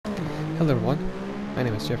Hello everyone, my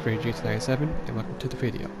name is Jeffrey GT7 and welcome to the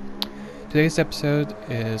video. Today's episode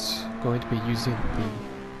is going to be using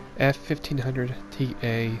the F1500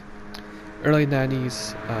 TA early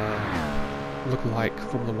 90s look-alike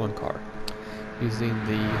Formula 1 car using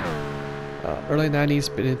the early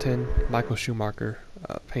 90s Benetton Michael Schumacher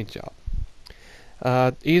paint job.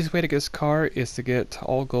 The easiest way to get this car is to get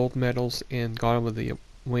all gold medals in Gone with the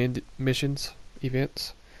Wind missions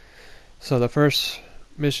events. So the first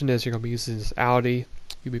mission is you're going to be using this Audi.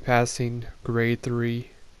 You'll be passing grade 3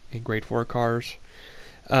 and grade 4 cars.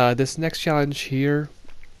 This next challenge here,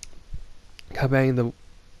 combating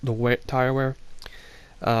the wet tire wear.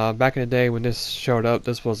 Back in the day when this showed up,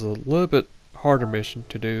 this was a little bit harder mission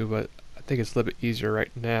to do, but I think it's a little bit easier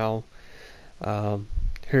right now.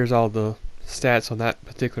 Here's all the stats on that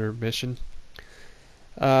particular mission.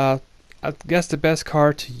 I guess the best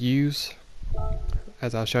car to use,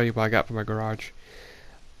 as I'll show you what I got from my garage,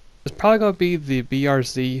 it's probably going to be the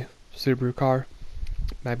BRZ Subaru car.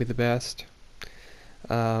 Might be the best.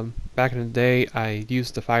 Back in the day, I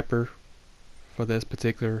used the Viper for this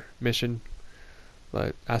particular mission,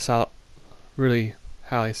 but I really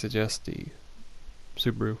highly suggest the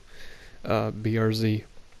Subaru BRZ.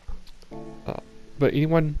 But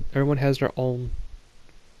everyone has their own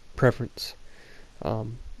preference.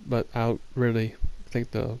 But I really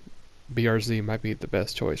think the BRZ might be the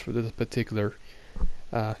best choice for this particular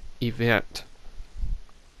event.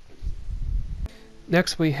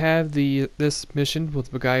 Next we have this mission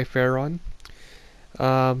with the guy F1.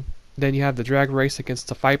 Then you have the drag race against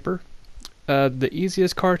the Viper. The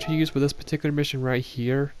easiest car to use for this particular mission right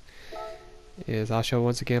here is, I'll show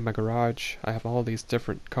once again my garage. I have all these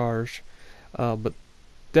different cars, but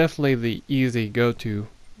definitely the easy go-to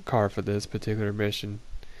car for this particular mission.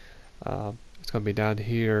 It's going to be down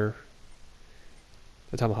here,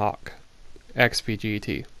 the Tomahawk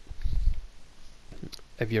XVGT.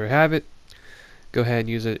 If you have it, go ahead and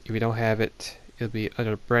use it. If you don't have it, it'll be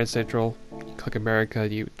under Brand Central. You click America,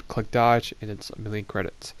 you click Dodge, and it's 1,000,000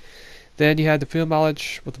 credits. Then you have the fuel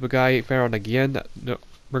mileage with the Bugatti Veyron again,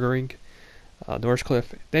 Nürburgring,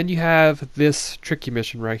 Northcliffe. Then you have this tricky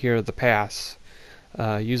mission right here, the pass,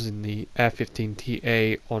 using the F1500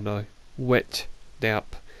 TA on a wet,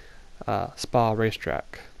 damp Spa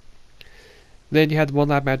racetrack. Then you have the One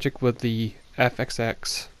Lap Magic with the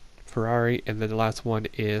FXX Ferrari, and then the last one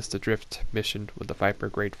is the drift mission with the Viper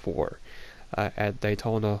Grade 4 at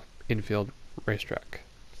Daytona Infield Racetrack.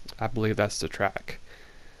 I believe that's the track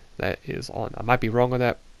that is on. I might be wrong on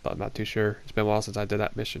that, but I'm not too sure. It's been a while since I did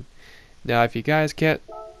that mission. Now, if you guys can't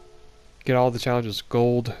get all the challenges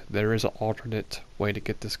gold, there is an alternate way to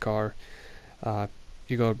get this car.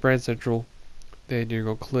 You go to Brand Central, then you're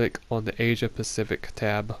going to click on the Asia Pacific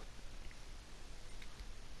tab,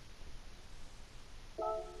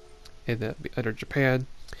 and that'll be under Japan,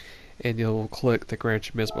 and you'll click the Gran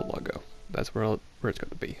Turismo logo. That's where it's going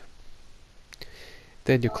to be.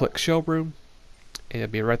 Then you click Showroom, and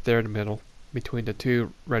it'll be right there in the middle between the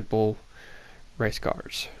two Red Bull race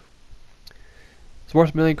cars. It's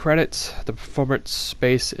worth 1,000,000 credits. The performance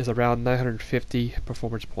base is around 950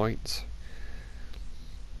 performance points,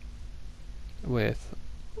 with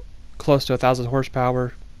close to 1,000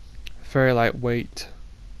 horsepower, very lightweight,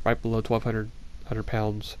 right below 1,200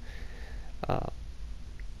 pounds.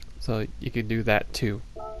 So you can do that too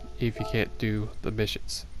if you can't do the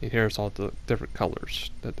missions. And here's all the different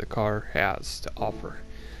colors that the car has to offer.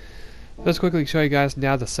 Let's quickly show you guys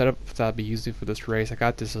now the setup that I'll be using for this race. I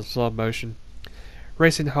got this in slow motion.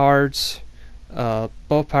 Racing hards,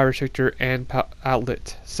 both power restrictor and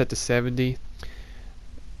outlet set to 70.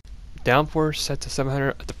 Downforce set to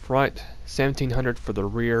 700 at the front, 1700 for the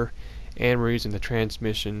rear, and we're using the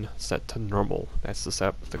transmission set to normal. That's the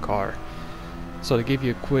setup of the car. So to give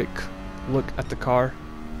you a quick look at the car,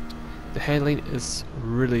 the handling is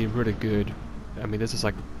really good. I mean, this is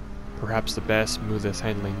like perhaps the best, smoothest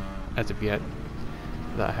handling as of yet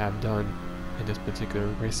that I have done in this particular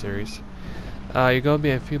race series. You're going to be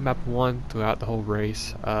in fuel map 1 throughout the whole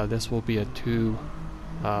race. This will be a 2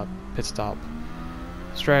 pit stop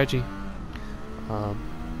strategy.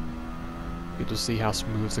 You just see how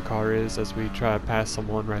smooth the car is as we try to pass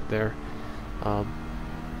someone right there.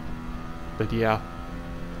 But yeah,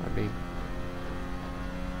 I mean,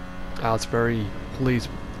 I was very pleased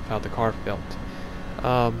with how the car felt.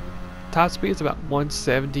 Top speed is about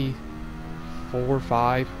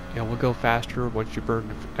 174.5, and we'll go faster once you burn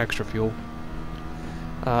extra fuel.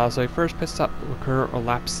 So your first pit stop will occur on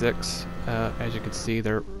lap 6. As you can see,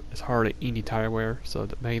 there is hardly any tire wear, so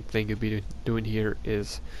the main thing you'll be doing here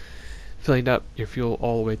is filling up your fuel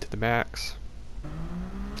all the way to the max.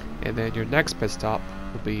 And then your next pit stop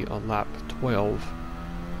will be on lap 12.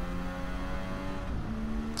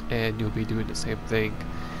 And you'll be doing the same thing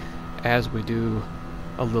as we do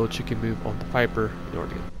a little chicken move on the Viper in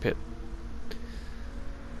order to get the pit.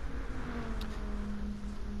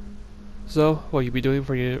 So what you'll be doing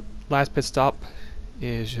for your last pit stop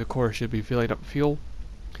is, of course, you'll be filling up fuel.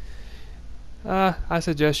 I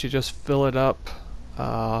suggest you just fill it up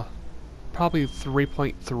probably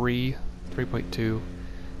 3.3, 3.2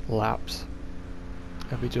 laps.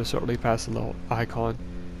 If we just shortly past the little icon.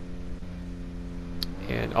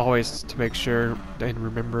 And always to make sure and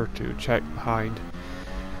remember to check behind.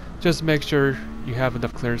 Just make sure you have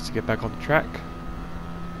enough clearance to get back on the track.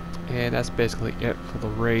 And that's basically it for the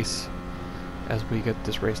race, as we get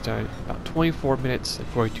this race done in about 24 minutes and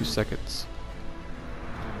 42 seconds.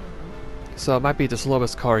 So it might be the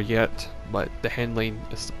slowest car yet, but the handling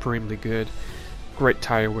is supremely good. Great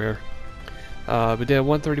tire wear. We did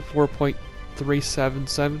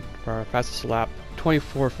 134.377 for our fastest lap,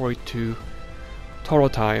 24:42 total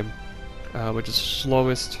time, which is the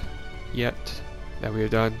slowest yet that we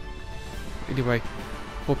have done. Anyway,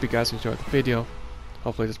 hope you guys enjoyed the video.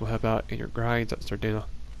 Hopefully this will help out in your grinds at Sardegna.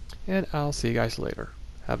 And I'll see you guys later.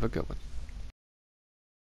 Have a good one.